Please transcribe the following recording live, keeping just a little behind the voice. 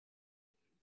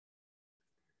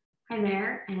Hi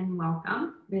there and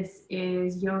welcome. This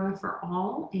is Yoga for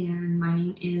All and my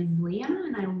name is Lianna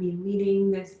and I will be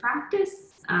leading this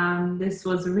practice. This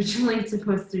was originally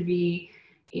supposed to be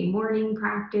a morning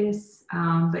practice,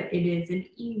 but it is an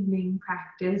evening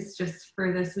practice just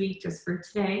for this week, just for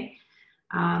today.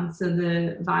 So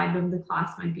the vibe of the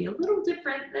class might be a little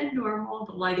different than normal.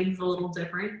 The lighting's a little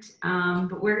different,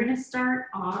 but we're gonna start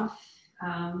off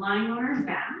lying on our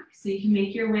back. So you can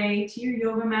make your way to your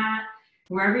yoga mat,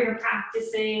 wherever you're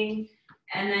practicing,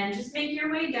 and then just make your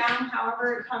way down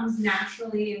however it comes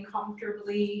naturally and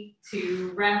comfortably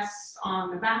to rest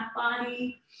on the back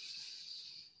body.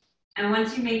 And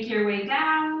once you make your way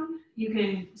down, you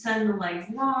can send the legs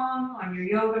long on your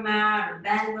yoga mat or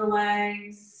bend the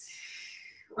legs,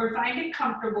 or find a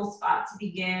comfortable spot to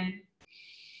begin.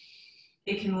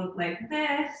 It can look like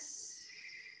this.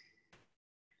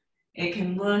 It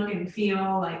can look and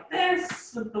feel like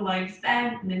this with the legs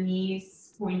bent and the knees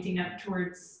pointing up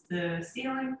towards the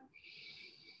ceiling,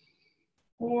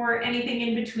 or anything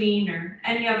in between, or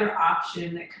any other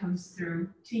option that comes through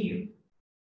to you.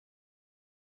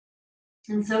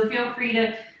 And so feel free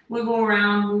to wiggle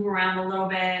around, move around a little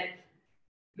bit,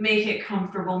 make it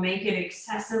comfortable, make it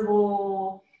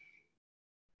accessible.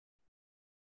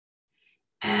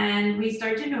 And we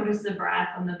start to notice the breath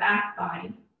on the back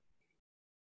body.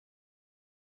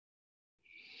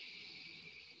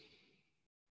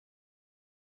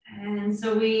 And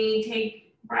so we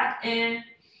take breath in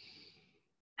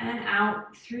and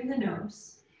out through the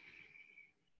nose.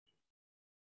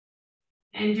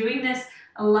 And doing this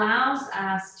allows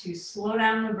us to slow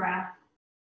down the breath,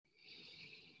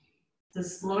 to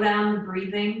slow down the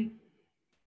breathing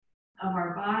of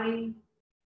our body.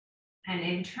 And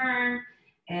in turn,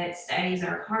 it steadies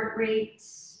our heart rate.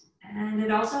 And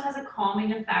it also has a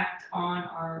calming effect on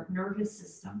our nervous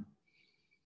system.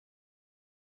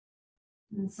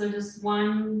 And so just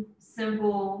one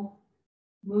simple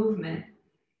movement,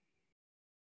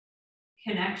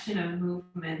 connection of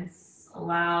movements,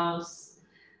 allows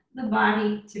the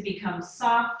body to become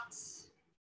soft.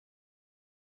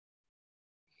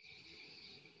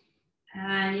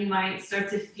 And you might start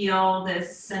to feel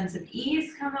this sense of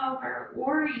ease come over,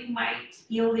 or you might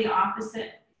feel the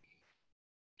opposite.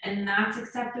 And that's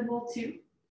acceptable too.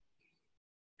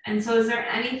 And so is there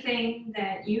anything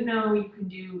that you know you can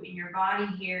do in your body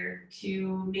here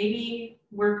to maybe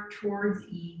work towards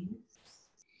ease?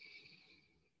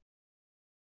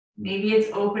 Maybe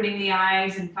it's opening the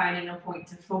eyes and finding a point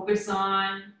to focus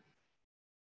on.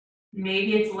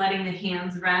 Maybe it's letting the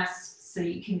hands rest so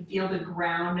you can feel the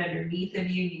ground underneath of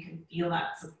you. You can feel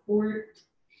that support.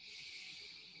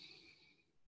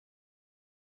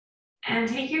 And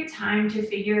take your time to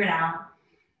figure it out.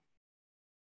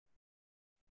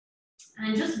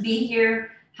 And just be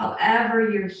here however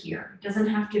you're here. It doesn't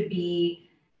have to be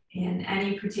in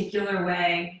any particular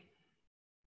way.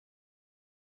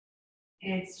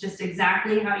 It's just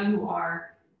exactly how you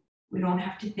are. We don't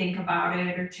have to think about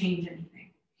it or change anything.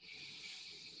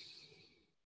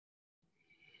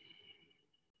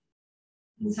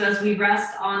 And so as we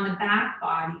rest on the back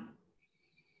body,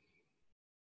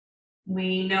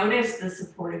 we notice the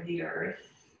support of the earth.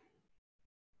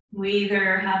 We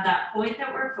either have that point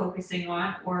that we're focusing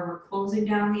on, or we're closing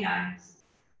down the eyes.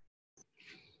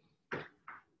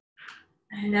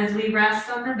 And as we rest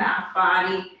on the back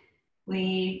body,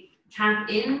 we tap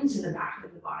into the back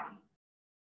of the body.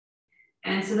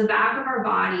 And so the back of our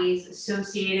body is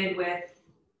associated with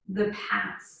the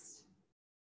past,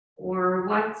 or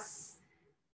what's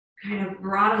kind of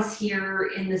brought us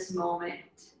here in this moment,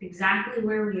 exactly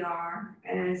where we are,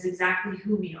 as exactly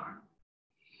who we are.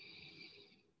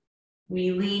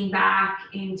 We lean back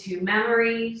into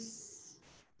memories,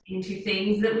 into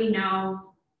things that we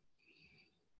know,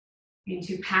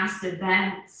 into past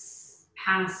events,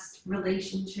 past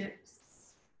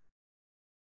relationships,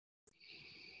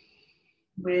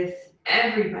 with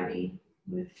everybody,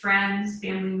 with friends,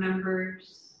 family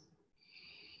members.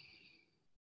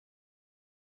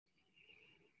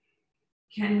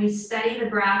 Can we steady the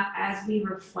breath as we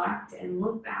reflect and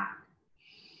look back?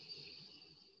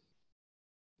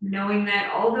 Knowing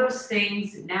that all those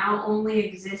things now only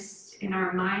exist in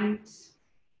our minds,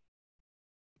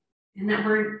 and that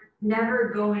we're never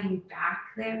going back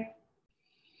there.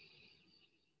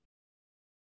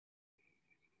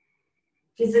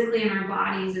 Physically in our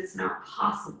bodies, it's not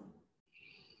possible.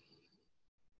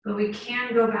 But we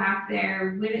can go back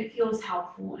there when it feels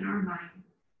helpful in our mind,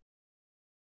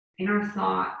 in our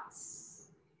thoughts.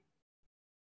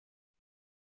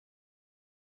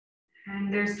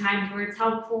 And there's times where it's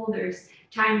helpful, there's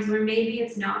times where maybe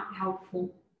it's not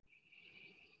helpful.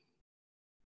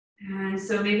 And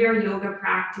so maybe our yoga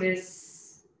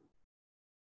practice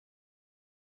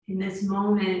in this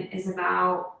moment is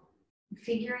about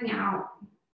figuring out,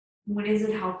 when is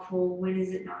it helpful, when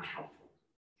is it not helpful?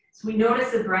 So we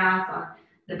notice the breath on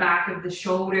the back of the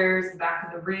shoulders, the back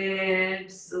of the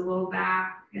ribs, the low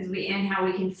back. As we inhale,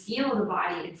 we can feel the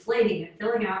body inflating and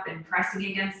filling up and pressing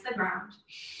against the ground.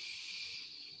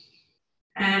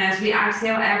 And as we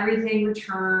exhale, everything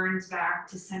returns back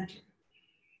to center.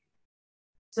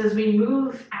 So as we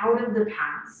move out of the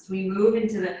past, we move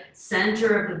into the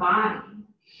center of the body,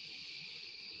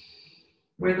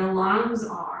 where the lungs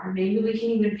are. Maybe we can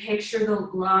even picture the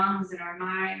lungs in our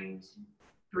mind,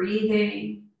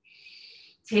 breathing,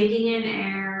 taking in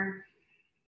air,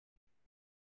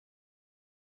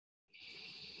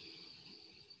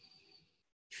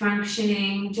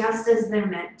 functioning just as they're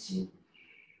meant to.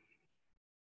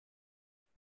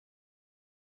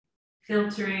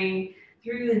 Filtering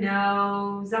through the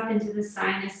nose, up into the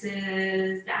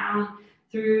sinuses, down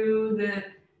through the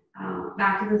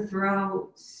back of the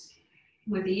throat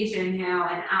with each inhale,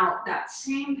 and out that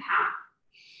same path.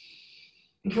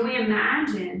 And can we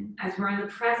imagine, as we're in the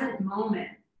present moment,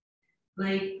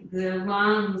 like the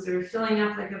lungs are filling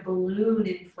up like a balloon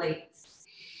inflates.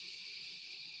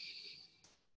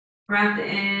 Breath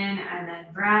in and then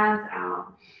breath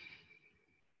out.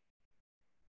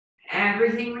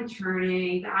 Everything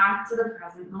returning back to the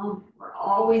present moment. We're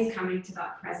always coming to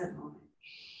that present moment.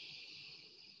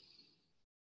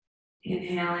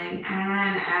 Inhaling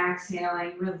and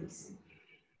exhaling, releasing.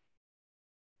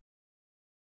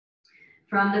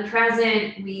 From the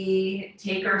present, we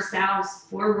take ourselves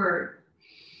forward.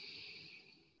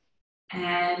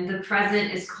 And the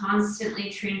present is constantly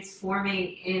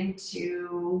transforming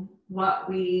into what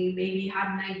we maybe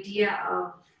had an idea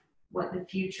of what the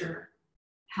future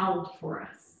held for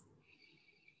us.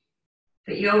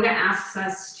 But yoga asks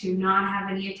us to not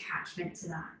have any attachment to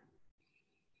that.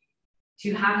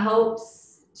 To have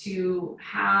hopes, to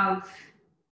have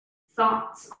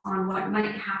thoughts on what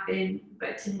might happen,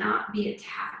 but to not be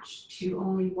attached to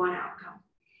only one outcome.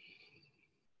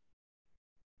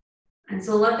 And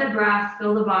so let the breath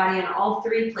fill the body in all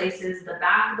three places, the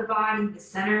back of the body, the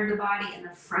center of the body, and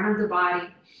the front of the body.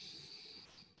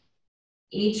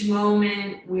 Each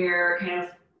moment we're kind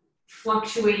of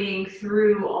fluctuating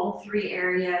through all three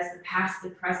areas, the past, the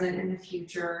present, and the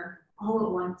future, all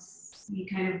at once. You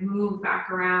kind of move back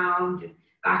around,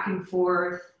 back and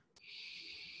forth.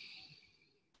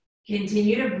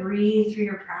 Continue to breathe through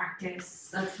your practice.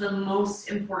 That's the most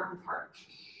important part.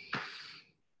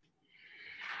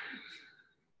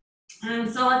 And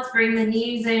so let's bring the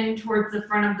knees in towards the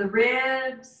front of the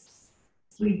ribs.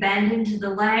 We bend into the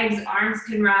legs. Arms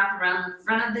can wrap around the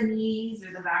front of the knees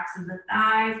or the backs of the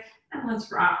thighs. And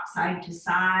let's rock side to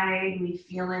side. We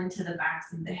feel into the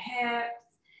backs of the hips.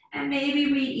 And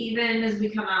maybe we even, as we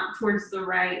come out towards the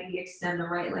right, we extend the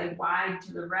right leg wide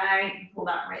to the right and pull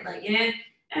that right leg in.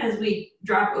 As we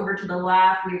drop over to the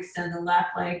left, we extend the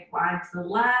left leg wide to the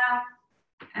left.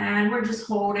 And we're just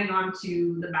holding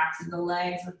onto the backs of the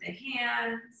legs with the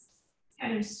hands,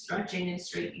 kind of stretching and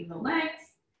straightening the legs.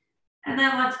 And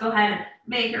then let's go ahead and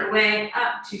make our way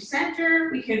up to center.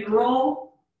 We can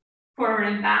roll forward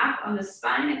and back on the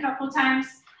spine a couple times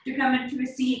to come into a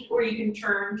seat, or you can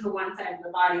turn to one side of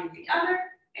the body or the other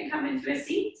and come into a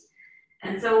seat.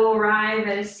 And so we'll arrive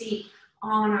at a seat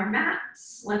on our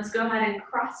mats. Let's go ahead and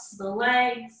cross the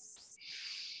legs.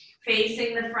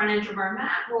 Facing the front edge of our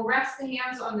mat, we'll rest the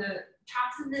hands on the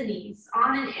tops of the knees.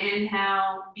 On an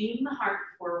inhale, beam the heart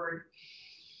forward.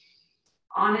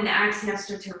 On an exhale,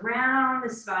 start to round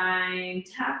the spine,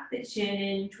 tuck the chin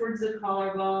in towards the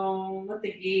collarbone, let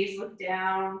the gaze look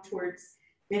down towards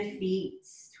the feet,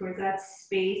 towards that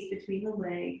space between the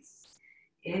legs.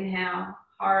 Inhale,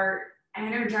 heart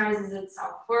energizes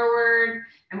itself forward,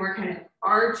 and we're kind of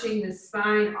arching the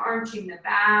spine, arching the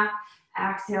back.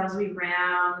 Exhale as we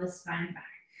round the spine back.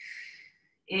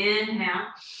 Inhale,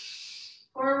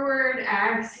 forward,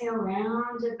 exhale,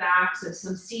 round it back. So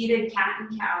some seated cat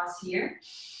and cows here.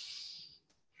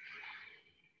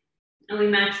 And we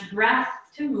match breath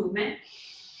to movement.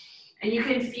 And you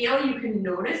can feel, you can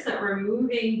notice that we're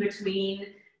moving between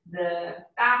the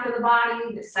back of the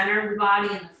body, the center of the body,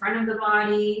 and the front of the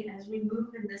body as we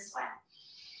move in this way.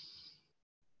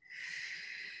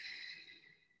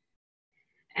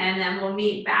 And then we'll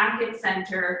meet back at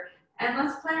center, and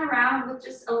let's play around with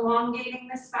just elongating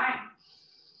the spine,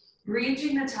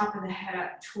 reaching the top of the head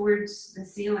up towards the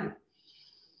ceiling.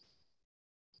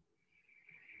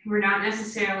 We're not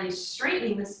necessarily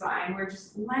straightening the spine, we're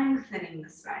just lengthening the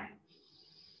spine.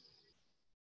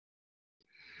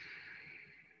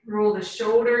 Roll the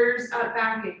shoulders up,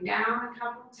 back, and down a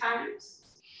couple times.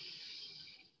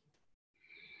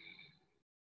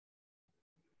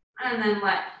 And then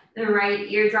let the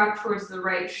right ear drop towards the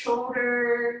right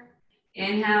shoulder.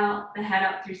 Inhale, the head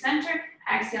up through center.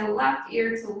 Exhale, left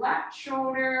ear to left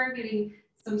shoulder, getting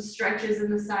some stretches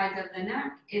in the sides of the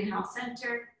neck. Inhale,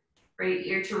 center. Right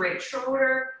ear to right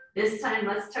shoulder. This time,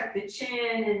 let's tuck the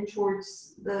chin in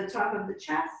towards the top of the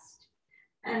chest.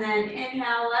 And then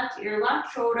inhale, left ear,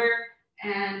 left shoulder,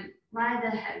 and lie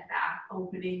the head back,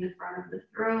 opening the front of the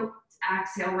throat.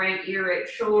 Exhale, right ear, right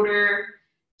shoulder.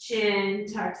 Chin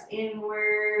tucks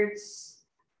inwards,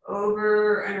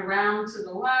 over and around to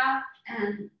the left,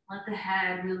 and let the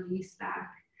head release back.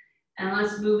 And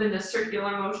let's move in the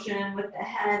circular motion with the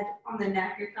head on the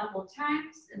neck a couple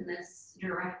times in this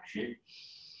direction.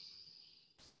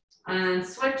 And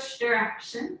switch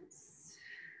directions.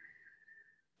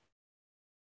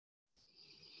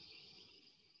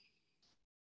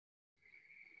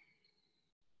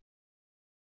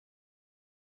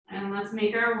 And let's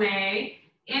make our way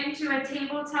into a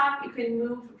tabletop. You can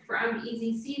move from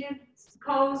easy seated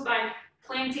pose by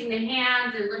planting the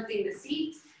hands and lifting the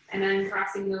seat and then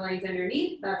crossing the legs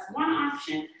underneath. That's one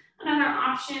option. Another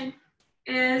option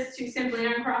is to simply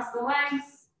uncross the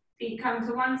legs, feet come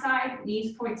to one side,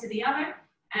 knees point to the other,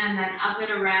 and then up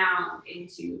and around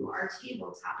into our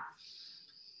tabletop.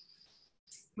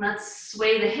 Let's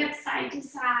sway the hips side to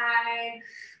side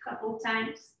a couple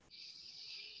times.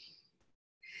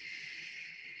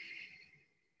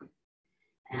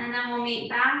 And then we'll meet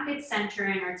back at center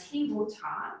in our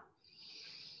tabletop.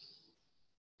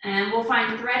 And we'll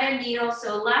find thread and needle.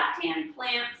 So left hand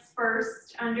plants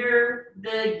first under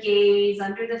the gaze,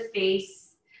 under the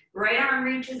face. Right arm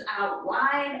reaches out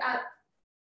wide up,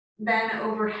 then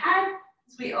overhead.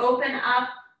 As we open up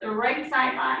the right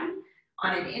side body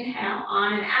on an inhale.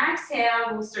 On an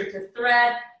exhale, we'll start to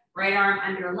thread. Right arm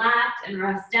under left and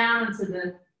rest down into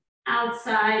the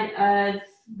outside of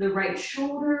the right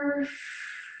shoulder.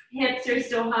 Hips are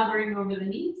still hovering over the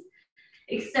knees.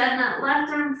 Extend that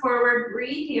left arm forward,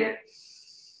 breathe here.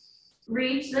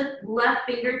 Reach the left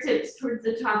fingertips towards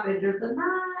the top edge of the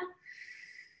mat.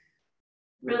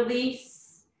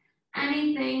 Release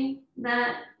anything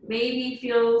that maybe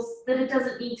feels that it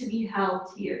doesn't need to be held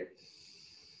here.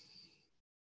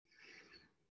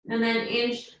 And then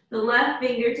inch the left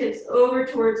fingertips over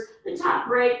towards the top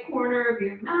right corner of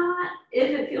your mat, if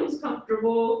it feels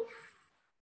comfortable.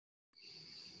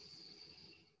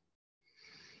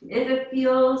 If it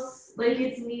feels like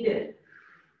it's needed,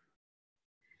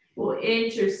 we'll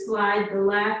inch or slide the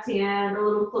left hand a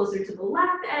little closer to the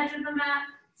left edge of the mat.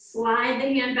 Slide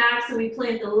the hand back so we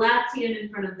plant the left hand in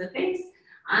front of the face.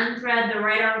 Unthread the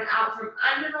right arm out from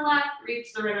under the left.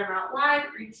 Reach the right arm out wide.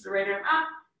 Reach the right arm up.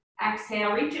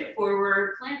 Exhale, reach it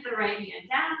forward. Plant the right hand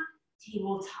down.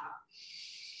 Tabletop.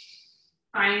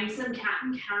 Find some cat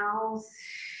and cows.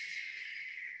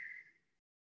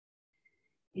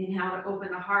 Inhale to open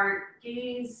the heart,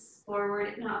 gaze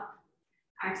forward and up.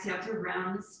 Exhale to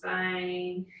round the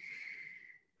spine.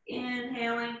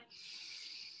 Inhaling,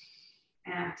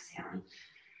 exhaling.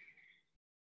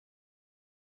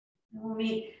 And we'll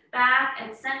meet back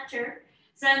at center.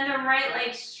 Send the right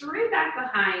leg straight back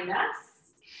behind us.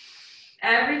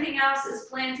 Everything else is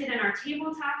planted in our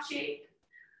tabletop shape.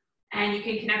 And you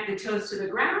can connect the toes to the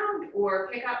ground or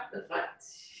pick up the foot.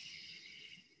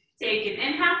 Take an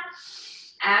inhale.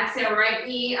 Exhale, right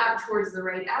knee up towards the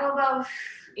right elbow.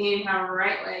 Inhale,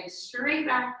 right leg straight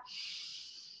back.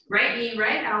 Right knee,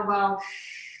 right elbow.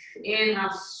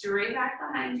 Inhale, straight back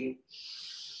behind you.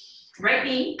 Right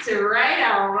knee to right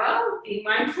elbow. Be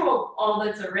mindful of all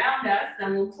that's around us.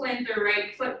 Then we'll plant the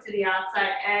right foot to the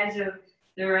outside edge of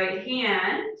the right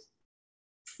hand.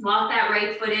 Walk that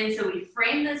right foot in so we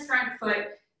frame this front foot.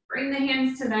 Bring the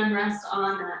hands to them, rest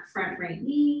on that front right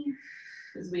knee.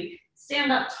 As we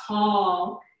stand up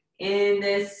tall in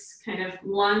this kind of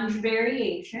lunge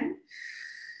variation.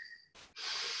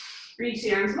 Reach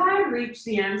the arms wide, reach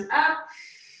the arms up.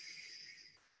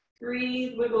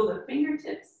 Breathe, wiggle the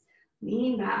fingertips,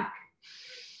 lean back.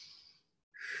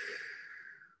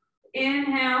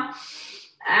 Inhale,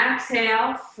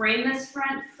 exhale, frame this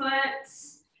front foot,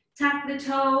 tuck the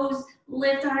toes,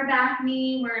 lift our back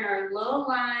knee, we're in our low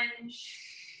lunge.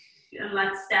 And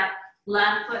let's step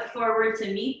left foot forward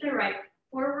to meet the right.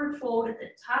 Forward fold at the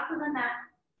top of the mat.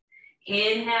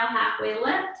 Inhale, halfway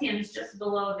lift, hands just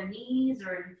below the knees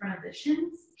or in front of the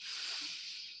shins.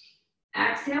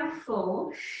 Exhale,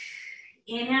 fold.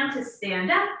 Inhale to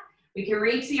stand up. We can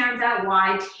reach the arms out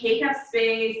wide, take up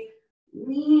space,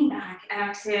 lean back.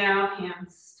 Exhale,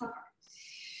 hands to heart.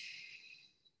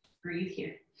 Breathe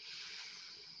here.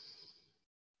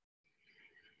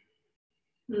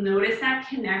 Notice that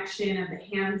connection of the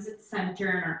hands at center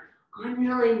and our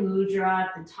Anjali Mudra at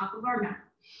the top of our mat.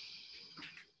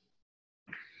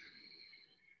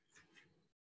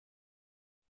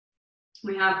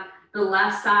 We have the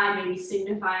left side maybe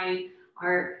signifying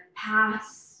our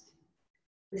past,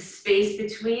 the space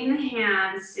between the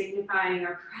hands signifying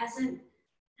our present,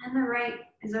 and the right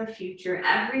is our future.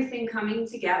 Everything coming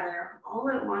together all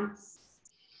at once.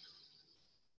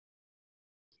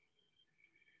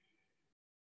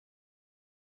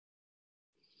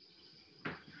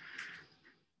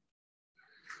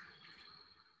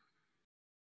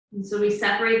 And so we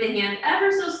separate the hand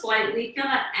ever so slightly. Feel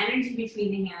that energy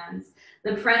between the hands.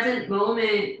 The present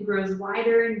moment grows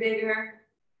wider and bigger.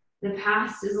 The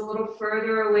past is a little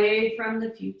further away from the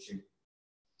future.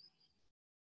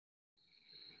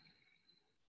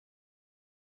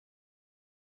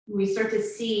 We start to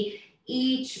see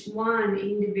each one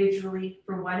individually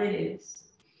for what it is,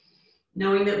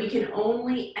 knowing that we can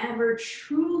only ever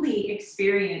truly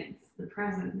experience the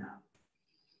present now.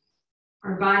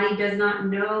 Our body does not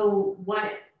know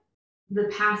what the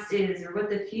past is or what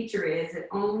the future is. It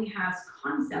only has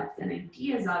concepts and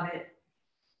ideas of it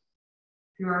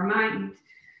through our mind.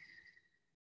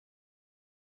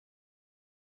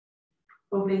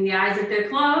 Opening the eyes if they're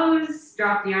closed,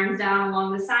 drop the arms down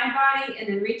along the side body, and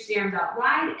then reach the arms out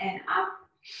wide and up.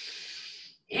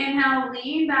 Inhale,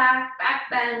 lean back, back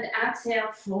bend,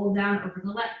 exhale, fold down over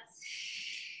the legs.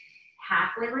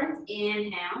 Halfway lift,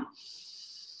 inhale.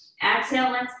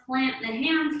 Exhale, let's plant the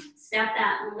hands. Step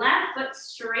that left foot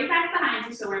straight back behind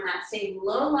you. So we're in that same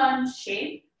low lunge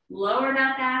shape. Lower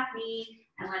that back knee.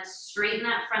 And let's straighten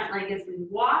that front leg as we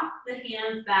walk the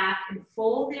hands back and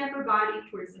fold the upper body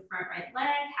towards the front right leg.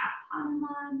 Half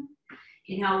Hanuman.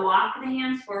 Inhale, walk the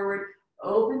hands forward.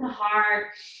 Open the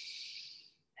heart.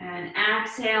 And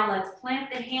exhale, let's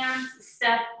plant the hands.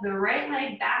 Step the right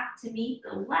leg back to meet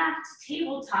the left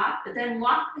tabletop. But then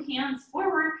walk the hands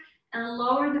forward and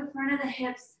lower the front of the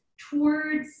hips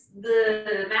towards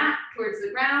the mat, towards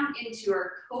the ground, into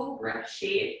our cobra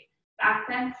shape. Back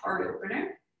bend, heart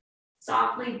opener.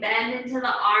 Softly bend into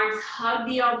the arms, hug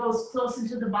the elbows close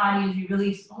into the body as you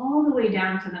release all the way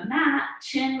down to the mat.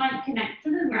 Chin might connect to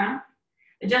the ground.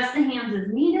 Adjust the hands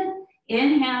as needed.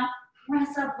 Inhale,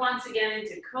 press up once again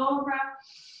into cobra.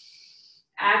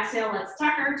 Exhale, let's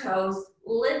tuck our toes,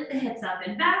 lift the hips up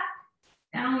and back.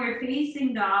 Downward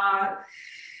facing dog.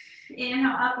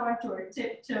 Inhale, up onto our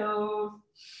tiptoes.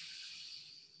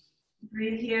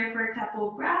 Breathe here for a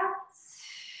couple breaths.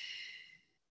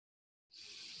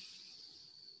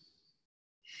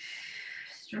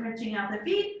 Stretching out the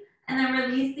feet, and then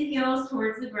release the heels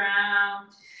towards the ground.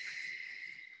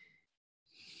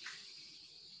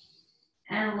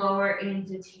 And lower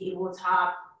into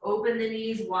tabletop. Open the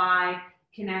knees wide,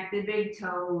 connect the big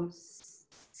toes.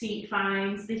 Seat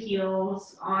finds the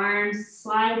heels, arms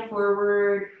slide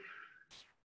forward.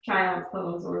 Child's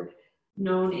pose, or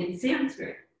known in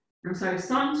Sanskrit,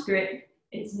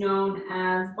 it's known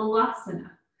as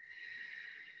Balasana.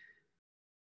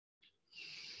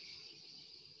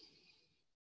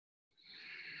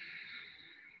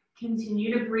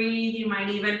 Continue to breathe. You might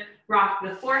even rock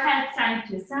the forehead side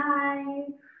to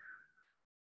side.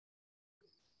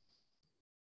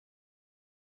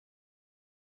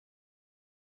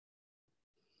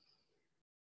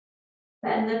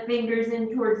 Bend the fingers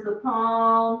in towards the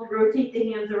palms. Rotate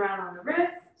the hands around on the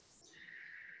wrists.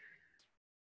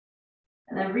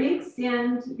 And then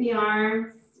re-extend the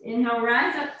arms. Inhale,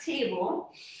 rise up,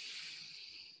 table.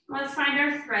 Let's find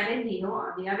our threaded needle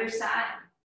on the other side.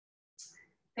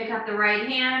 Pick up the right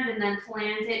hand and then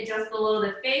plant it just below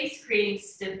the face, creating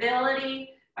stability,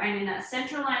 finding that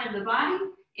central line of the body.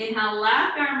 Inhale,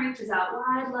 left arm reaches out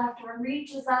wide, left arm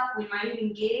reaches up. We might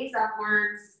even gaze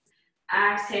upwards.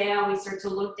 Exhale, we start to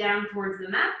look down towards the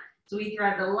mat. So we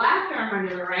thread the left arm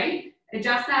under the right.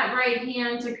 Adjust that right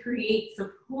hand to create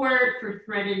support for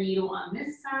threaded needle on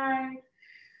this side.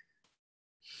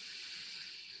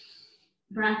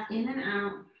 Breath in and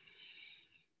out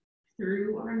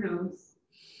through our nose.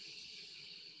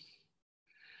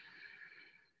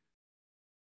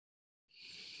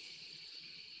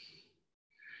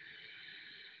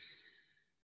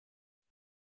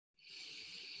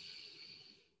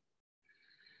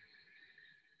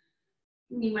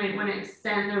 You might want to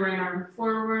extend the right arm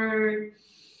forward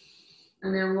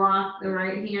and then walk the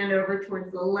right hand over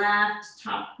towards the left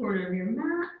top corner of your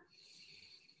mat.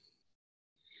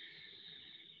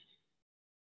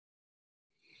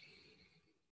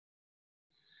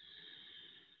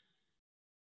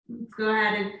 Let's go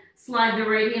ahead and slide the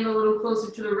right hand a little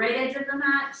closer to the right edge of the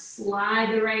mat.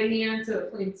 Slide the right hand so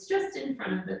it plants just in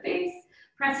front of the face.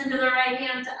 Press into the right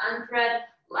hand to unthread.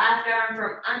 Left arm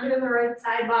from under the right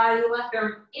side body. Left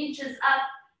arm inches up.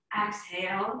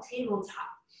 Exhale, tabletop.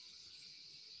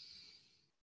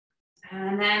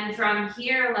 And then from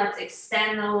here, let's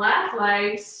extend the left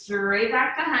leg straight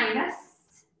back behind us.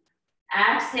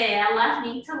 Exhale, left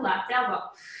knee to left elbow.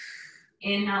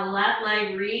 Inhale, left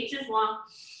leg reaches long.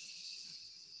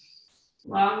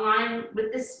 Long line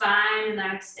with the spine and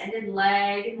that extended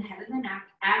leg and the head and the neck.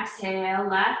 Exhale,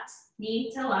 left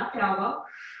knee to left elbow.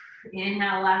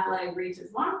 Inhale, left leg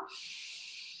reaches long.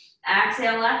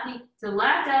 Exhale, left knee to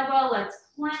left elbow. Let's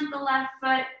plant the left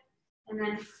foot and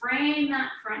then frame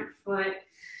that front foot.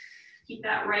 Keep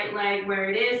that right leg where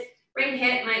it is. Right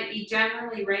hip might be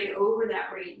generally right over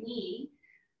that right knee.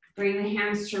 Bring the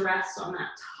hands to rest on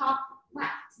that top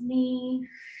left knee,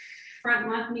 front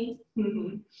left knee.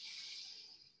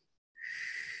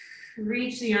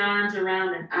 Reach the arms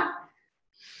around and up.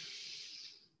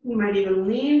 You might even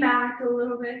lean back a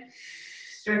little bit,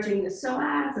 stretching the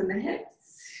psoas and the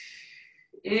hips.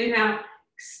 Inhale,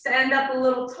 extend up a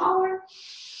little taller.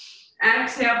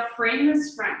 Exhale, frame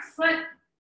this front foot.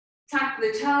 Tuck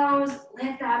the toes,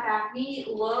 lift that back knee,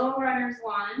 low runner's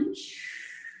lunge.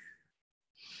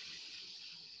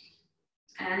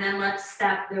 And then let's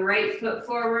step the right foot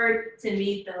forward to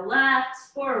meet the left,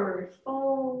 forward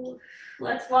fold.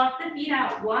 Let's walk the feet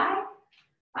out wide.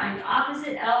 Find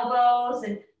opposite elbows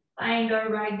and find our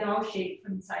ragdoll shape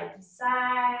from side to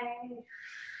side.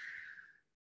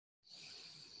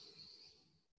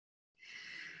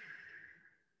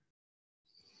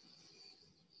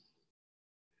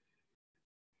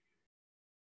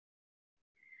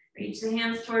 Reach the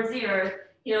hands towards the earth,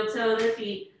 heel toe the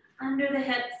feet under the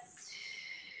hips.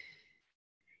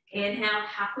 Inhale,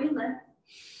 halfway lift.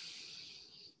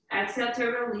 Exhale to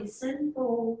release and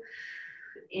fold.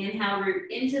 Inhale, root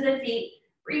into the feet.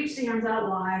 Reach the arms out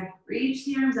wide. Reach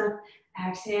the arms up.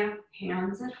 Exhale,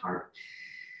 hands at heart.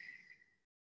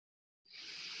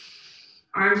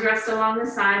 Arms rest along the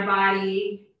side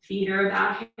body. Feet are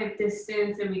about hip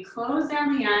distance. And we close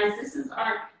down the eyes. This is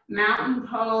our mountain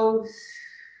pose.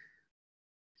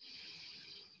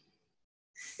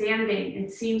 Standing,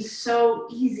 it seems so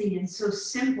easy and so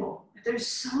simple, but there's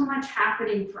so much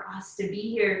happening for us to be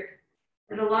here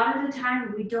that a lot of the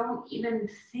time we don't even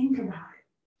think about it.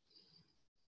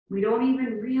 We don't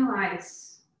even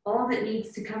realize all that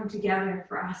needs to come together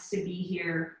for us to be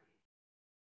here.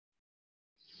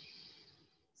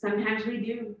 Sometimes we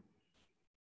do.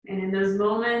 And in those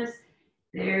moments,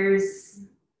 there's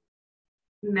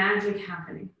magic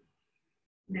happening.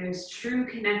 There's true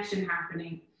connection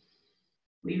happening.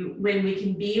 When we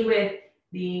can be with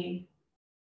the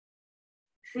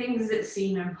things that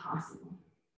seem impossible,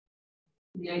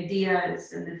 the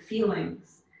ideas and the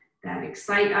feelings that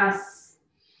excite us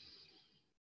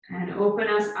and open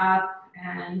us up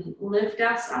and lift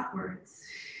us upwards.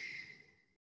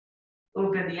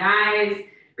 Open the eyes,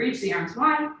 reach the arms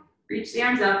wide, reach the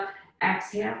arms up,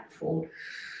 exhale, fold.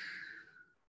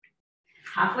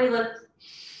 Halfway lift.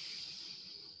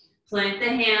 Plant the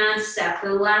hands, step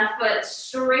the left foot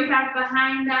straight back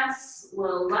behind us,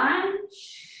 low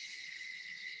lunge.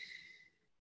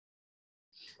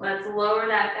 Let's lower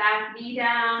that back knee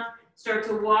down. Start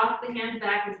to walk the hands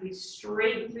back as we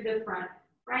straighten through the front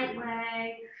right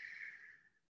leg.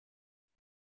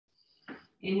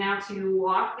 Inhale to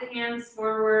walk the hands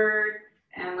forward.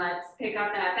 And let's pick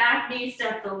up that back knee,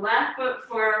 step the left foot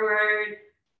forward.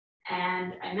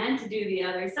 And I meant to do the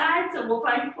other side, so we'll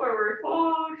find forward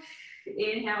fold.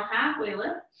 Inhale, halfway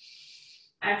lift.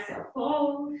 Exhale,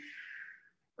 fold.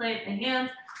 Plant the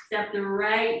hands, step the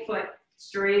right foot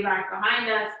straight back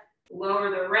behind us.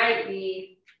 Lower the right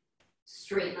knee,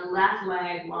 straighten the left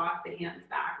leg, walk the hands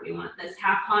back. We want this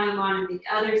half Hanuman on the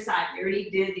other side. We already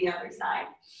did the other side.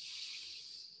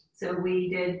 So we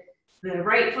did the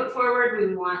right foot forward,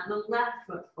 we want the left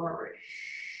foot forward.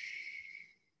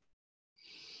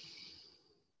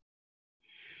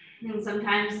 And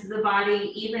sometimes the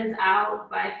body evens out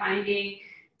by finding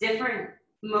different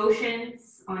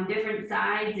motions on different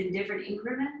sides in different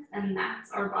increments, and that's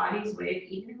our body's way of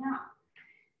evening out.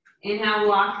 Inhale,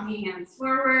 walk the hands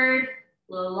forward,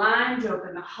 little lunge,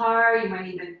 open the heart. You might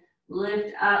even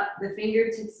lift up the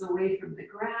fingertips away from the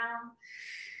ground.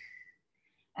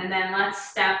 And then let's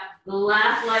step the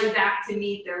left leg back to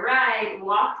meet the right.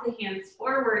 Walk the hands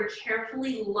forward,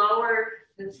 carefully lower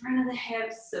the front of the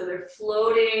hips so they're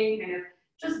floating, kind of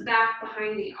just back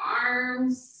behind the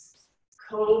arms.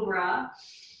 Cobra.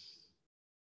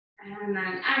 And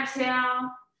then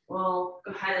exhale. We'll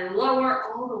go ahead and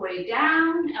lower all the way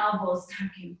down, elbows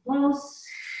tucking close.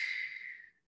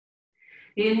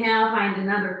 Inhale, find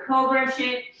another cobra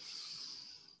shape.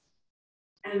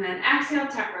 And then exhale,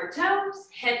 tuck our toes,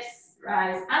 hips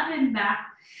rise up and back,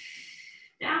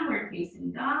 downward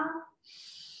facing dog.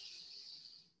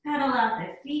 Pedal out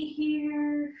the feet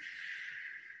here.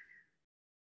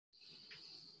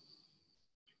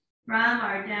 From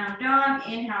our down dog,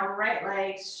 inhale, right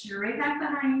leg straight back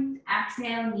behind.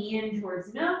 Exhale, knee in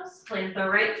towards nose. Plant the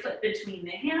right foot between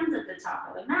the hands at the top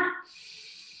of the mat.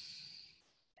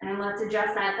 And let's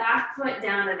adjust that back foot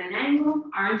down at an angle.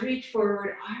 Arms reach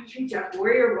forward, arms reach up,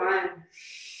 warrior one.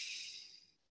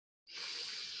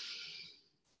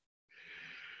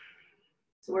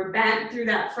 So we're bent through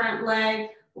that front leg,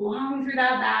 long through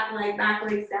that back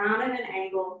leg's down at an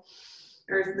angle.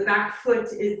 Or the back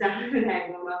foot is down at an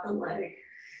angle, not the leg.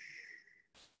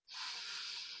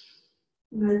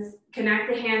 Let's connect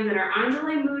the hands at our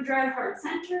Anjali Mudra at heart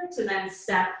center to then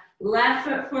step left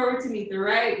foot forward to meet the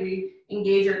right. We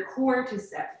engage our core to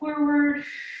step forward.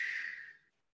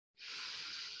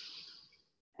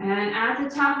 And at the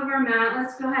top of our mat,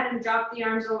 let's go ahead and drop the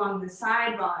arms along the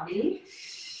side body.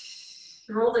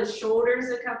 Roll the shoulders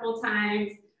a couple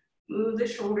times. Move the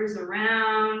shoulders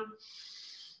around.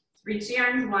 Reach the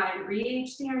arms wide,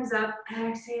 reach the arms up.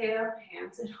 Exhale,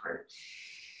 hands at heart.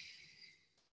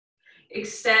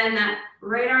 Extend that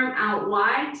right arm out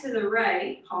wide to the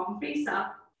right, palm face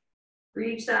up.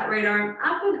 Reach that right arm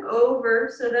up and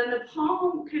over, so then the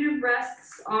palm kind of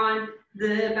rests on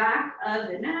the back of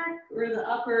the neck or the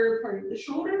upper part of the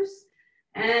shoulders.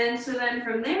 And so then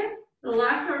from there, the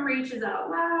left arm reaches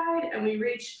out wide and we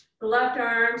reach the left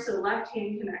arm, so the left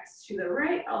hand connects to the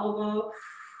right elbow.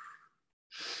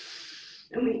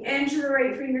 And we inch the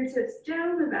right fingertips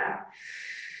down the back.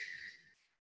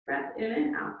 Breath in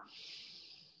and out.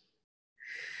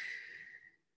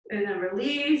 And then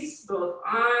release both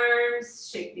arms,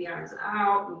 shake the arms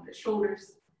out, move the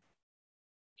shoulders.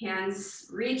 Hands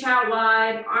reach out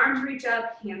wide, arms reach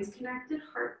up, hands connected,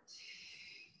 heart.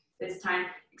 This time,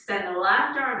 extend the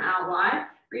left arm out wide,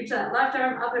 reach that left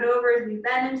arm up and over as we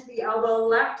bend into the elbow,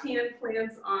 left hand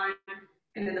plants on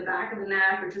into the back of the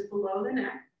neck or just below the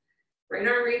neck. Right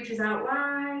arm reaches out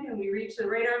wide and we reach the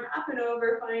right arm up and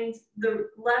over, find the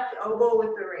left elbow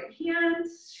with the right hand,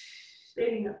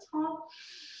 standing up tall.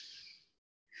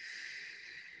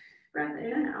 Breath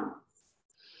in and out.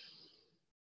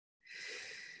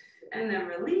 And then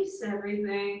release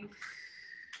everything.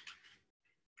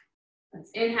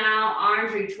 Let's inhale,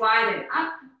 arms reach wide and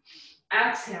up.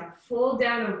 Exhale, fold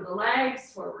down over the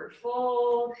legs, forward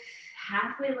fold,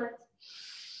 halfway lift.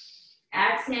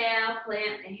 Exhale,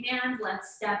 plant the hands.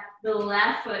 Let's step the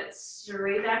left foot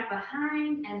straight back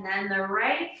behind and then the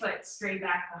right foot straight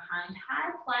back behind.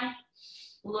 High plank,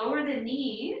 lower the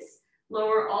knees,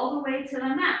 lower all the way to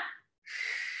the mat.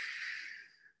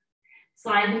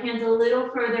 Slide the hands a little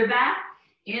further back.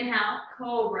 Inhale,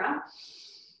 cobra.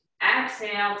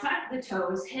 Exhale, tuck the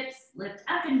toes, hips lift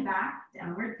up and back,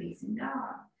 downward facing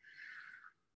dog.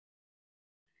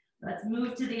 Let's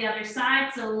move to the other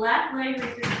side. So left leg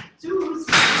reaches,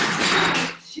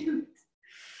 shoot.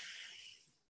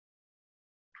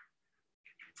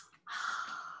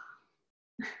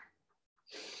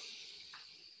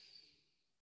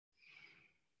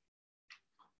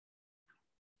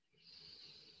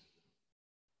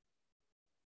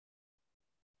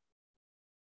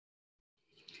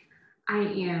 I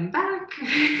am back.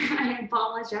 I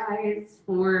apologize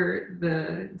for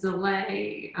the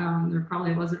delay. There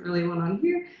probably wasn't really one on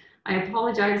here. I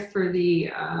apologize for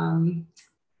the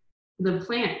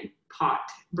plant pot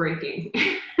breaking.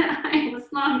 I was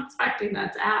not expecting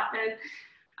that to happen.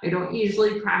 I don't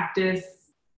usually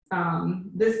practice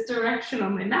this direction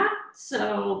on my mat,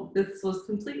 so this was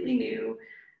completely new.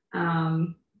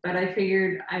 But I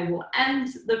figured I will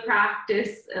end the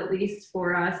practice, at least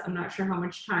for us. I'm not sure how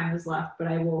much time is left, but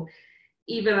I will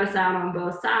even us out on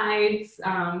both sides.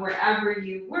 Wherever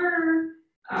you were,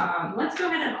 let's go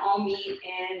ahead and all meet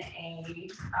in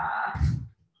a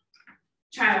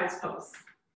child's pose.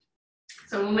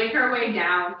 So we'll make our way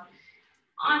down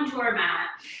onto our mat.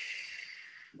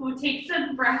 We'll take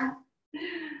some breath.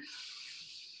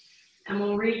 And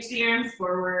we'll reach the arms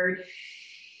forward.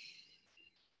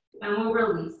 And we'll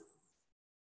release.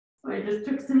 So I just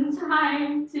took some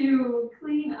time to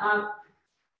clean up,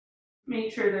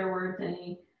 make sure there weren't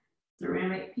any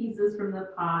ceramic pieces from the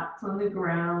pots on the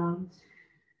ground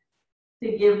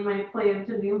to give my plant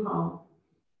a new home.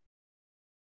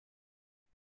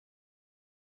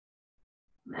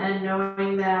 And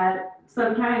knowing that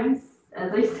sometimes,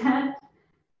 as I said,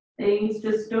 things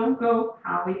just don't go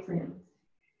how we planned.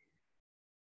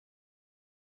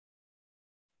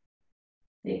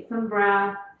 Take some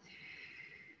breath,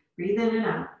 breathe in and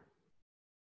out.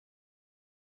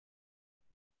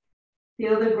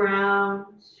 Feel the ground.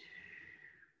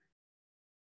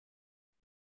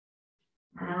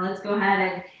 And let's go ahead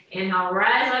and inhale,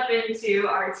 rise up into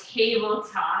our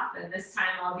tabletop. And this time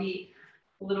I'll be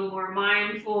a little more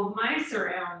mindful of my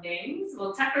surroundings.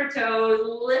 We'll tuck our toes,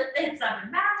 lift the hips up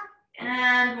and back,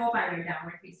 and we'll find our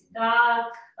downward facing dog.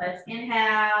 Let's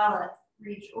inhale, let's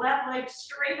reach left leg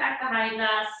straight back behind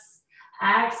us.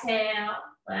 Exhale,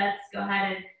 let's go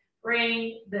ahead and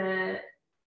bring the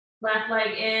left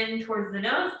leg in towards the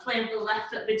nose, plant the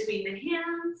left foot between the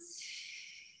hands.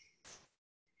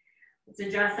 Let's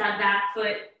adjust that back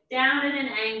foot down at an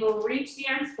angle, reach the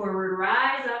arms forward,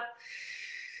 rise up,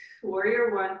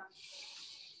 warrior one.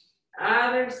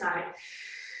 Other side.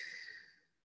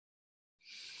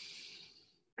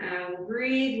 And we'll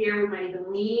breathe here. We might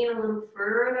even lean a little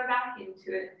further back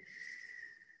into it.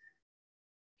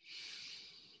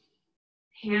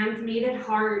 Hands meet at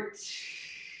heart.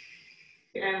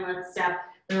 And let's step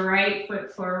the right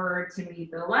foot forward to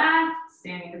meet the left,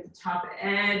 standing at the top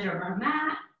edge of our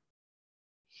mat.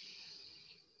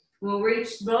 We'll reach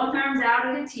both arms out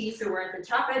at a T, so we're at the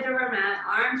top edge of our mat.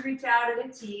 Arms reach out at a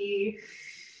T.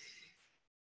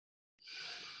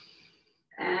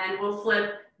 And we'll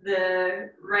flip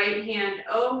the right hand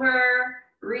over,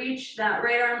 reach that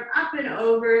right arm up and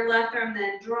over, left arm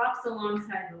then drops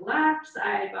alongside the left,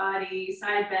 side body,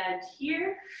 side bend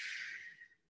here.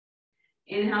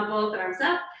 Inhale, both arms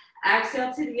up.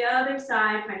 Exhale to the other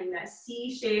side, finding that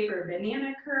C shape or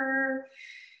banana curve.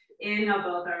 Inhale,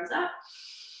 both arms up.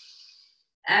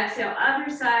 Exhale,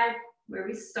 other side, where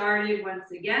we started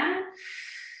once again.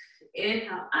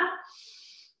 Inhale, up.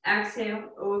 Exhale,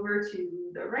 over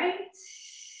to the right.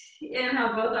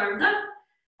 Inhale, both arms up.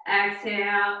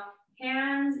 Exhale,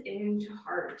 hands into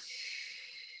heart.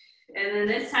 And then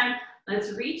this time,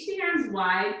 let's reach the arms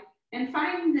wide and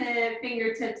find the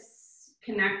fingertips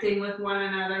connecting with one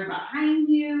another behind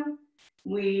you.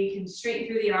 We can straighten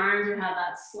through the arms or have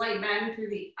that slight bend through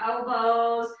the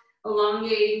elbows,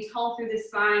 elongating tall through the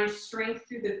spine, strength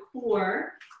through the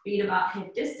core. Feet about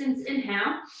hip distance,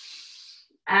 inhale.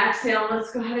 Exhale,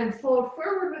 let's go ahead and fold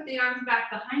forward with the arms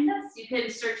back behind us. You can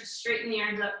start to straighten the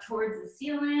arms up towards the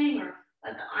ceiling or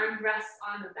let the arms rest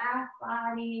on the back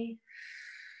body.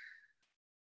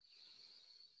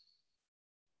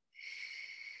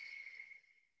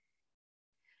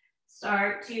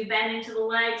 Start to bend into the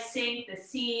legs, sink the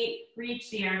seat, reach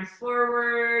the arms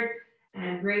forward,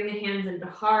 and bring the hands into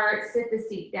heart. Sit the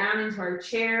seat down into our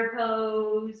chair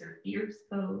pose or fierce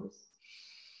pose.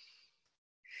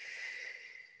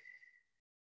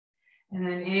 And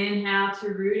then inhale to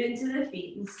root into the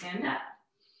feet and stand up.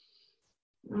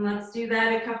 And let's do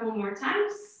that a couple more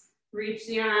times. Reach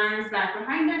the arms back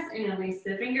behind us and release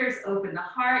the fingers. Open the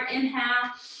heart.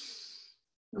 Inhale.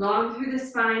 Long through the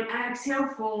spine. Exhale,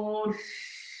 fold.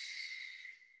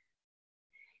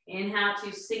 Inhale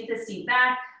to sink the seat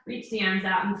back. Reach the arms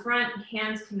out in front.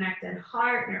 Hands connected.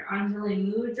 Heart or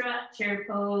Anjali Mudra. Chair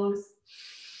pose.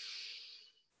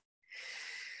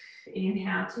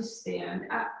 Inhale to stand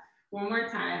up. One more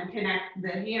time, connect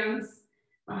the hands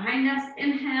behind us.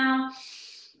 Inhale,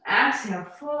 exhale,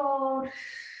 fold.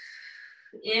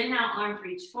 Inhale, arms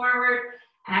reach forward.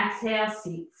 Exhale,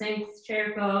 seat sinks,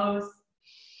 chair pose.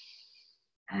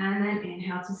 And then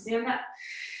inhale to stand up.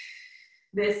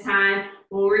 This time,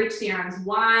 we'll reach the arms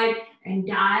wide and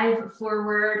dive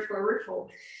forward, forward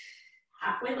fold.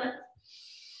 Halfway lift.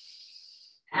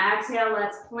 Exhale,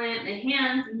 let's plant the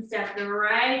hands and step the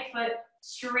right foot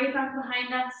straight back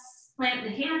behind us. Plant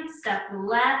the hands, step the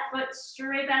left foot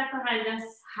straight back behind us,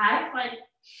 high plank.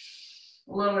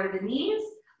 Lower the knees,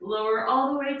 lower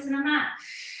all the way to the mat.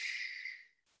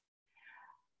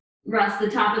 Rest the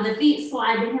top of the feet,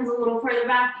 slide the hands a little further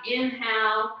back.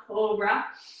 Inhale, cobra.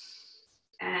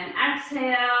 And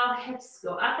exhale, hips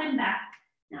go up and back.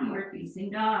 Downward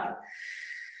facing dog.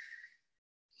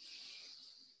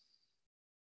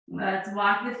 Let's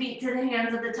walk the feet to the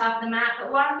hands at the top of the mat,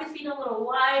 but walk the feet a little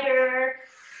wider.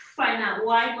 Find that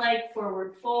wide leg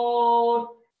forward fold.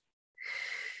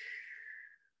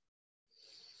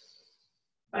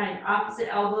 Find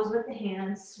opposite elbows with the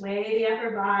hands. Sway the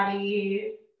upper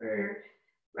body for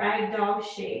ragdoll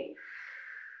shape.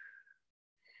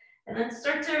 And then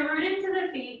start to root into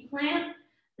the feet. Plant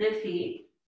the feet.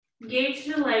 Engage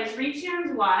the legs. Reach your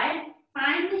arms wide.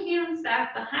 Find the hands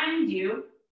back behind you.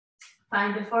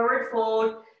 Find the forward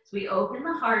fold. So we open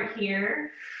the heart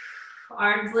here.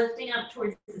 Arms lifting up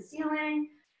towards the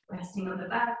ceiling, resting on the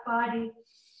back body.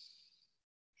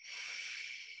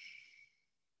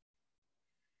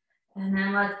 And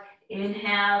then let's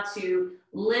inhale to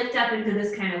lift up into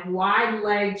this kind of wide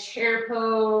leg chair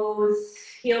pose.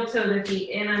 Heel toe the feet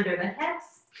in under the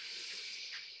hips.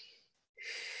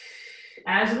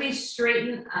 As we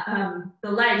straighten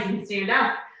the legs and stand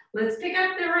up, let's pick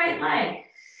up the right leg.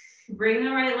 Bring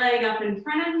the right leg up in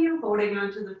front of you, holding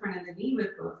onto the front of the knee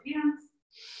with both hands.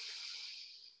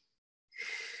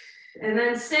 And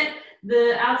then sit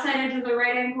the outside edge of the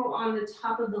right ankle on the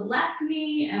top of the left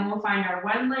knee, and we'll find our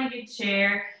one-legged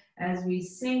chair as we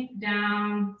sink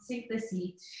down, sink the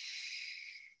seat,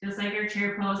 just like our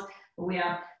chair pose, but we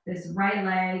have this right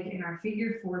leg in our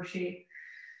figure 4 shape.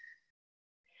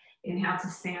 Inhale to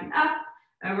stand up,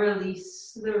 and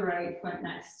release the right foot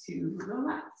next to the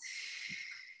left.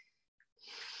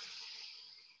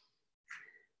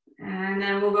 And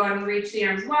then we'll go ahead and reach the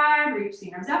arms wide, reach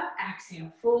the arms up,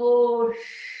 exhale, fold.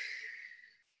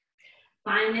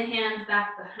 Find the hands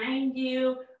back behind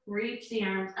you, reach the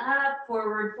arms up,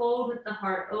 forward fold with the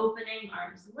heart opening,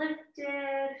 arms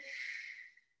lifted.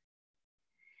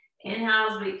 Inhale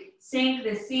as we sink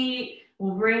the seat,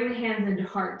 we'll bring the hands into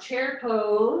heart chair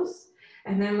pose.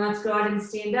 And then let's go ahead and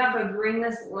stand up and bring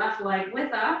this left leg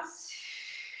with us.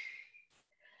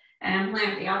 And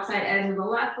plant the outside edge of the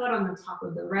left foot on the top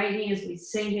of the right knee as we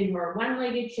sink into our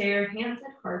one-legged chair, hands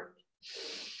at heart.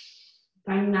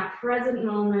 Finding that present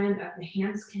moment of the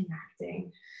hands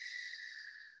connecting.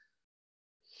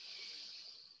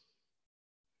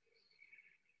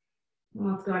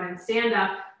 Let's go ahead and stand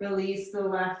up, release the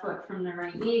left foot from the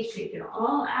right knee, shake it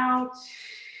all out.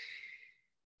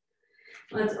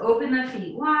 Let's open the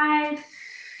feet wide,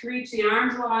 reach the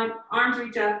arms wide, arms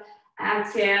reach up,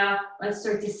 exhale. Let's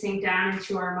start to sink down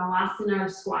into our malasana or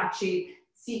squat shape.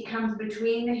 Seat comes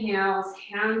between the heels,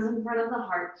 hands in front of the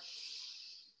heart.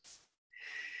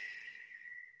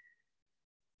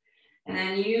 And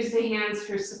then use the hands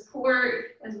for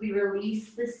support as we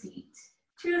release the seat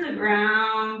to the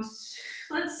ground.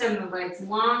 Let's send the legs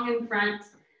long in front,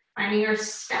 finding our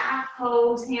staff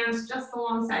pose, hands just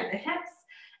alongside the hips.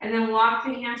 And then walk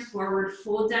the hands forward,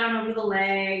 fold down over the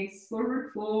legs,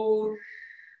 forward fold.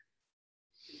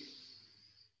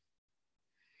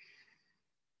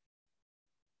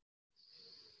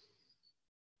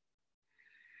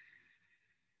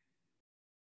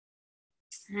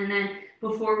 And then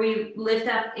before we lift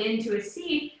up into a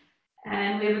seat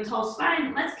and we have a tall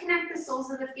spine, let's connect the soles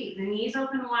of the feet, the knees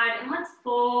open wide, and let's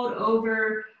fold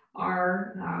over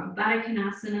our Baddha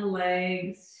Konasana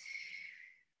legs.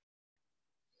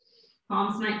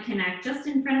 Palms might connect just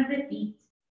in front of the feet.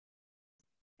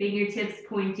 Fingertips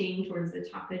pointing towards the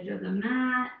top edge of the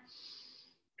mat.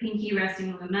 Pinky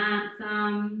resting on the mat,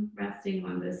 thumb resting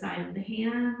on the side of the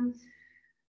hand.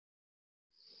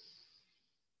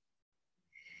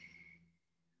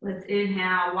 Let's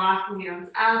inhale, walk the hands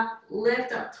up,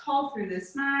 lift up tall through the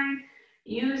spine.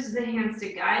 Use the hands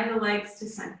to guide the legs to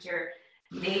center.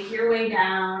 Make your way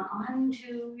down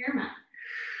onto your mat.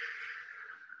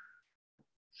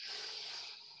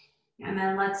 And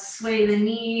then let's sway the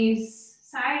knees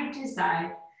side to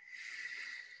side.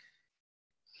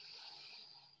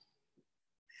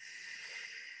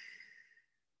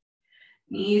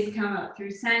 Knees come up through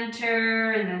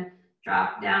center and then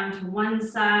drop down to one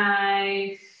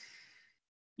side.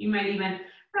 You might even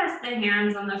rest the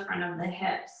hands on the front of the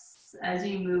hips as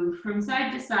you move from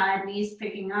side to side, knees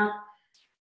picking up,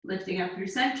 lifting up through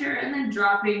center, and then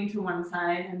dropping to one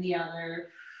side and the other,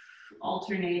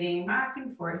 alternating back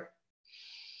and forth.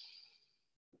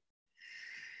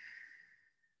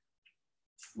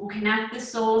 We'll connect the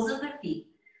soles of the feet.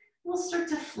 We'll start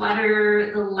to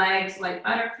flutter the legs like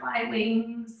butterfly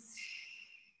wings.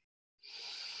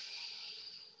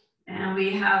 And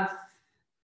we have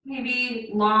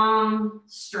maybe long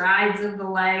strides of the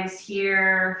legs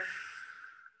here.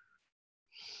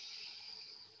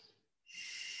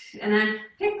 And then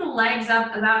pick the legs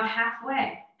up about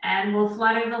halfway. And we'll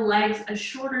flutter the legs a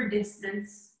shorter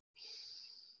distance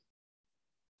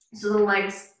so the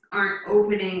legs aren't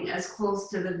opening as close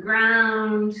to the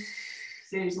ground.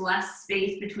 So there's less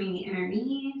space between the inner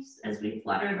knees as we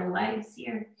flutter the legs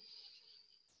here.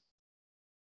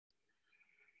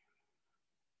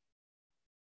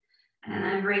 And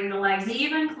then bring the legs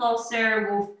even closer.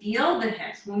 We'll feel the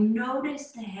hips. We'll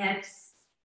notice the hips.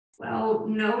 We'll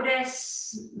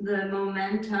notice the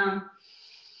momentum.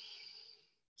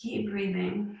 Keep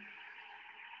breathing.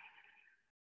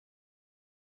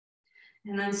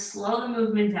 And then slow the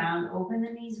movement down. Open the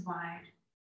knees wide.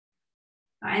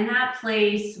 Find that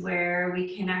place where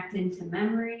we connect into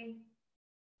memory.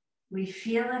 We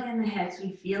feel it in the hips.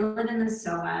 We feel it in the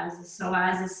psoas. The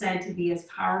psoas is said to be as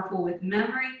powerful with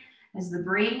memory as the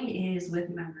brain is with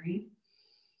memory.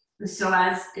 The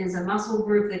psoas is a muscle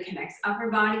group that connects upper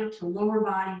body to lower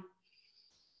body.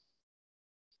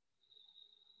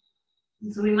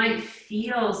 And so we might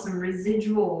feel some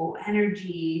residual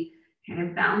energy kind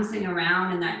of bouncing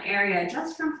around in that area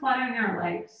just from fluttering our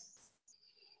legs.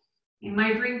 You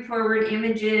might bring forward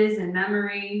images and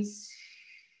memories.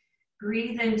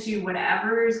 Breathe into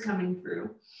whatever is coming through.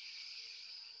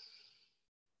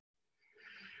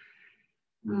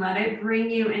 And let it bring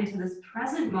you into this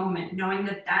present moment, knowing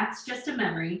that that's just a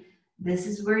memory. This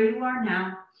is where you are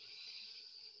now.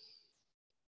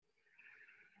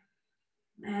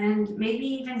 And maybe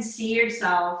even see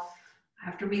yourself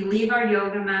after we leave our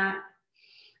yoga mat,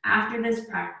 after this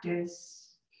practice.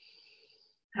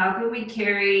 How can we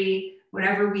carry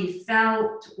whatever we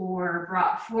felt or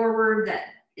brought forward that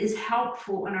is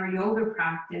helpful in our yoga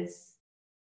practice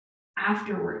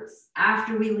afterwards,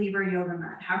 after we leave our yoga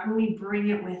mat? How can we bring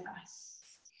it with us?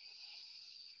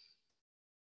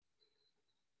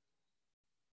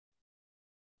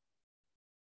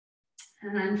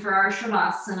 And then for our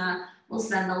Shavasana, we'll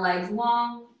send the legs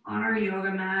long on our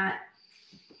yoga mat.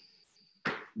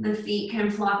 The feet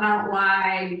can flop out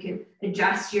wide. You can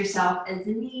adjust yourself as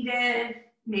needed.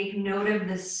 Make note of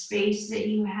the space that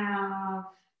you have.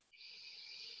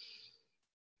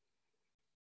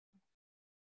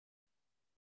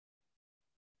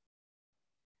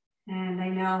 And I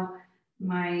know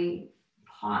my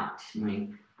potted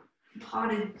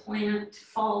plant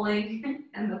falling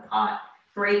and the pot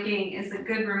breaking is a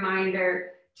good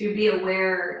reminder to be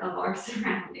aware of our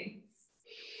surroundings.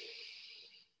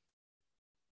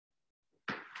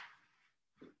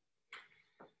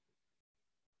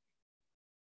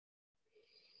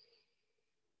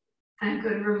 A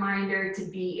good reminder to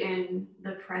be in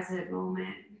the present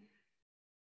moment.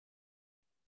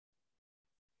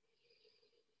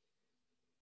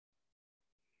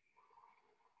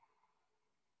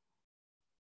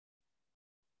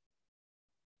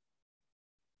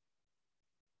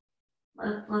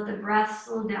 Let the breath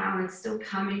slow down. It's still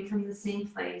coming from the same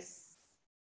place.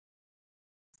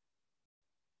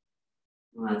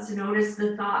 Let's notice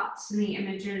the thoughts and the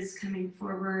images coming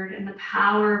forward and the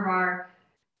power of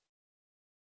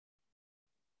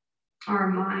our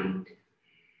mind,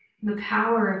 the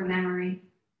power of memory,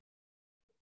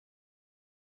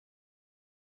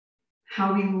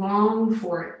 how we long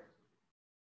for it,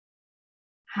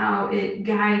 how it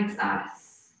guides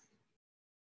us,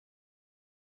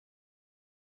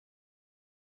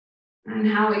 and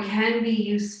how it can be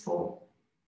useful.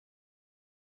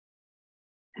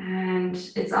 And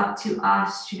it's up to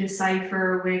us to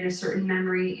decipher when a certain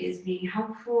memory is being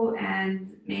helpful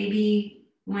and maybe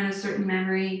when a certain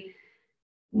memory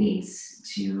needs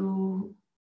to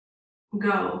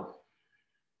go,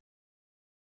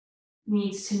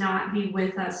 needs to not be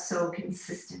with us so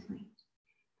consistently.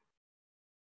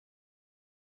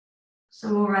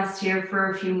 So we'll rest here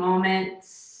for a few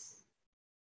moments,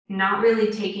 not really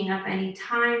taking up any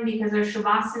time because our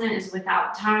Shavasana is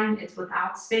without time, it's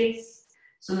without space.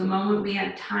 So the moment we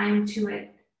add time to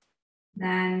it,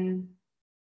 then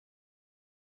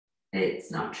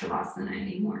it's not Shavasana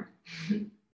anymore.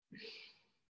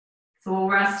 So we'll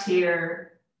rest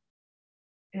here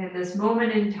in this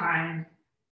moment in time,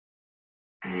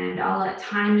 and I'll let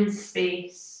time and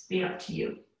space be up to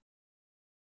you.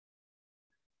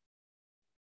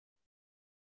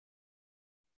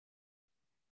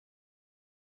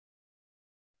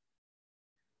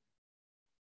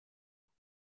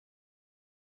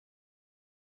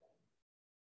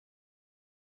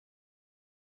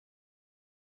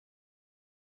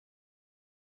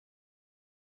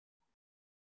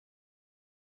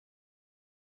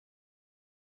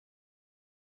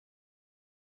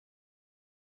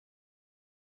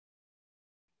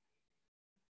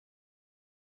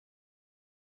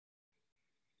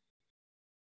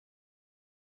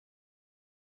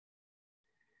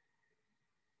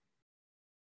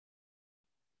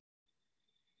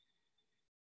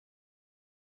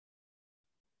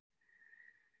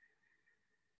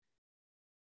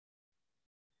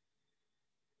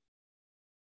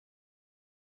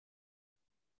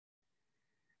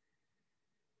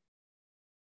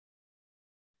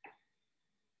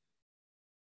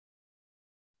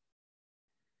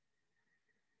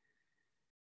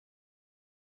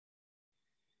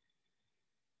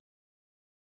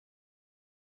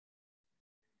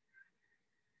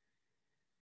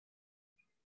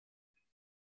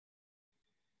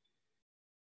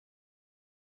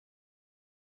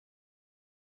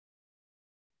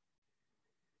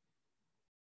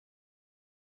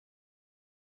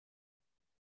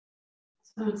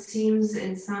 So it seems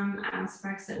in some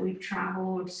aspects that we've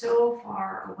traveled so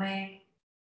far away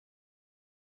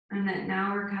and that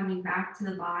now we're coming back to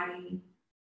the body.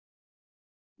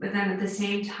 But then at the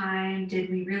same time,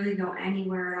 did we really go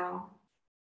anywhere at all?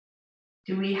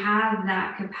 Do we have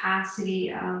that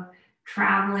capacity of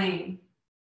traveling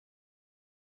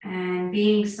and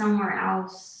being somewhere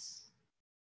else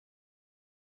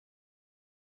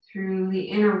through the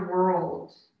inner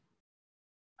world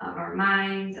of our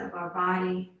mind, of our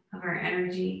body, of our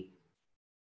energy.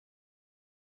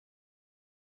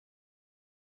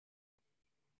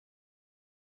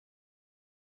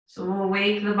 So we'll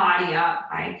wake the body up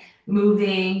by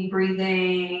moving,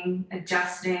 breathing,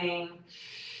 adjusting,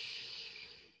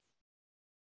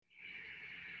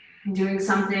 doing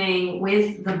something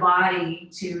with the body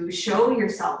to show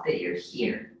yourself that you're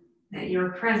here, that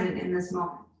you're present in this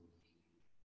moment.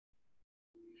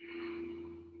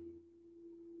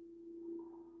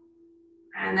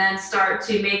 And then start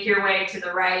to make your way to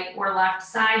the right or left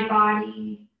side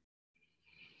body.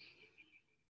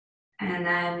 And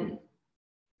then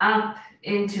up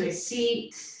into a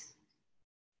seat.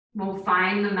 We'll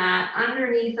find the mat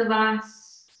underneath of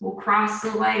us. We'll cross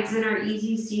the legs in our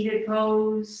easy seated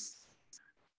pose.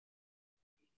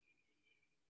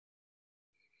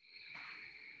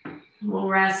 We'll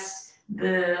rest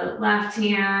the left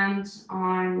hand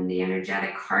on the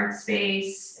energetic heart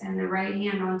space and the right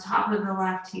hand on top of the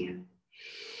left hand.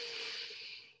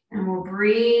 And we'll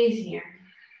breathe here.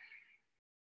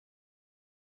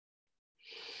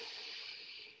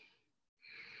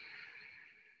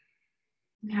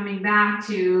 Coming back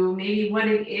to maybe what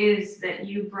it is that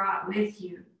you brought with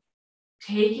you,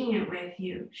 taking it with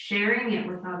you, sharing it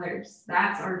with others.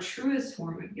 That's our truest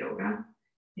form of yoga,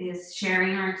 is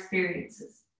sharing our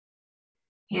experiences.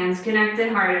 Hands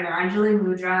connected, heart at our Anjali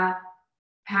Mudra,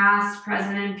 past,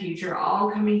 present, and future,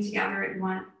 all coming together at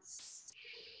once.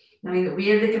 Knowing that we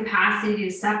have the capacity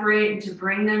to separate and to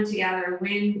bring them together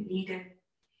when needed.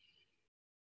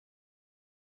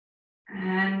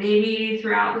 And maybe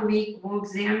throughout the week, we'll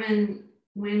examine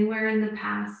when we're in the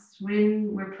past,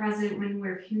 when we're present, when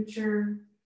we're future.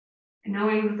 And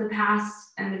knowing that the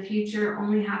past and the future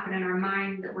only happen in our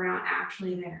mind, that we're not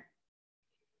actually there.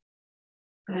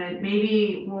 But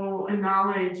maybe we'll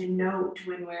acknowledge and note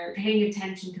when we're paying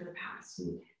attention to the past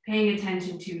and paying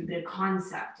attention to the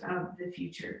concept of the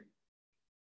future.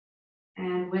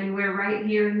 And when we're right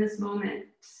here in this moment,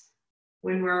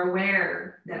 when we're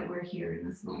aware that we're here in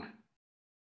this moment.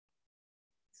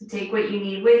 So take what you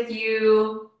need with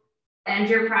you, end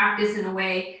your practice in a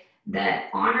way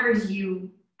that honors you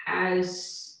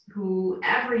as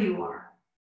whoever you are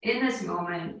in this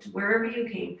moment, wherever you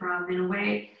came from, in a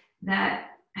way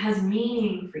that has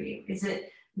meaning for you. Is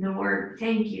it the word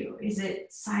thank you? Is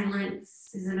it silence?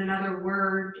 Is it another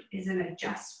word? Is it a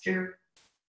gesture?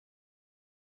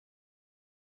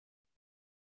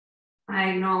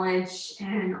 I acknowledge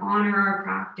and honor our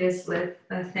practice with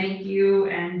a thank you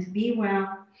and be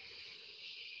well.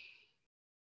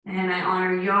 And I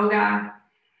honor yoga,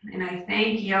 and I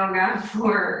thank yoga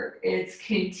for its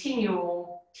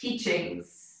continual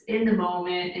teachings in the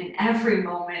moment, in every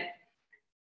moment.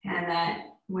 And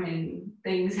that when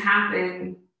things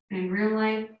happen in real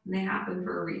life, they happen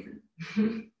for a reason.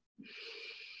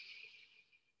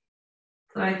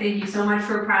 So I thank you so much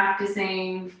for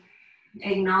practicing,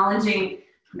 acknowledging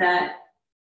that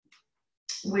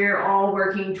we're all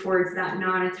working towards that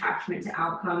non-attachment to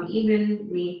outcome. Even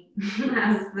me,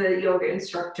 as the yoga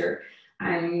instructor,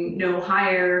 I'm no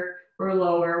higher or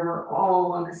lower. We're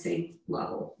all on the same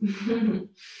level.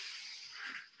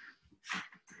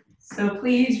 So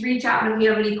please reach out if you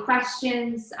have any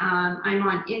questions. I'm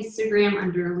on Instagram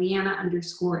under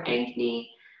Lianna_Ankney.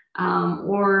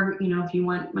 Or, if you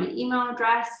want my email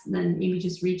address, then maybe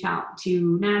just reach out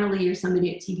to Natalie or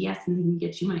somebody at TBS and they can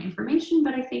get you my information.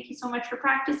 But I thank you so much for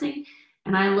practicing,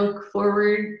 and I look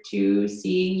forward to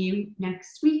seeing you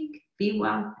next week. Be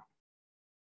well.